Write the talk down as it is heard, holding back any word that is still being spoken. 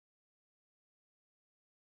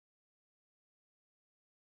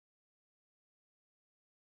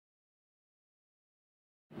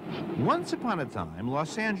Once upon a time,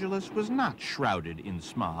 Los Angeles was not shrouded in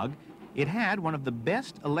smog. It had one of the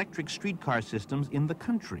best electric streetcar systems in the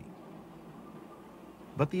country.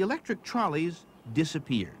 But the electric trolleys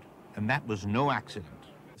disappeared, and that was no accident.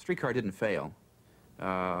 The streetcar didn't fail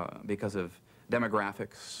because of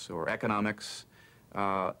demographics or economics.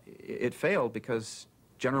 It failed because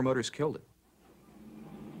General Motors killed it.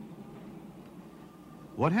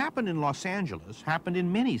 What happened in Los Angeles happened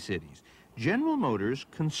in many cities. General Motors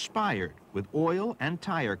conspired with oil and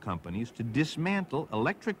tire companies to dismantle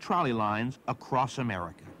electric trolley lines across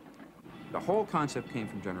America. The whole concept came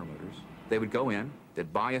from General Motors. They would go in,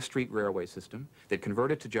 they'd buy a street railway system, they'd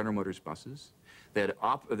convert it to General Motors buses, the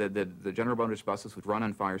General Motors buses would run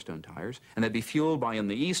on Firestone tires, and they'd be fueled by, in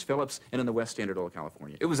the East, Phillips, and in the West, Standard Oil,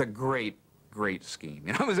 California. It was a great scheme.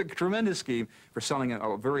 You know, it was a tremendous scheme for selling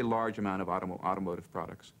a very large amount of automotive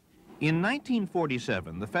products. In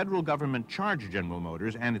 1947, the federal government charged General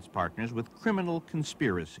Motors and its partners with criminal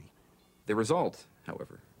conspiracy. The result,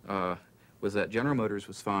 however, was that General Motors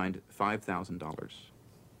was fined $5,000.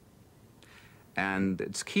 And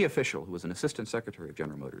its key official, who was an assistant secretary of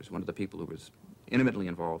General Motors, one of the people who was intimately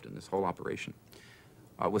involved in this whole operation,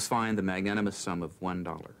 was fined the magnanimous sum of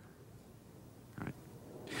 $1. Right.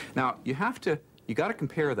 Now, you got to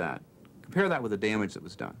compare that with the damage that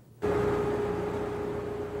was done.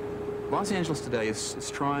 Los Angeles today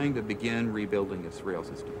is trying to begin rebuilding its rail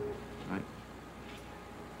system, right?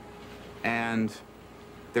 And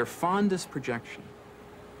their fondest projection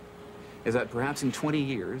is that perhaps in 20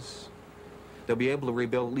 years, they'll be able to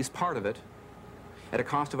rebuild at least part of it at a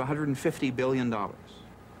cost of $150 billion. And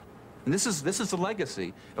this is the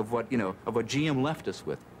legacy of what, of what GM left us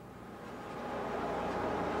with.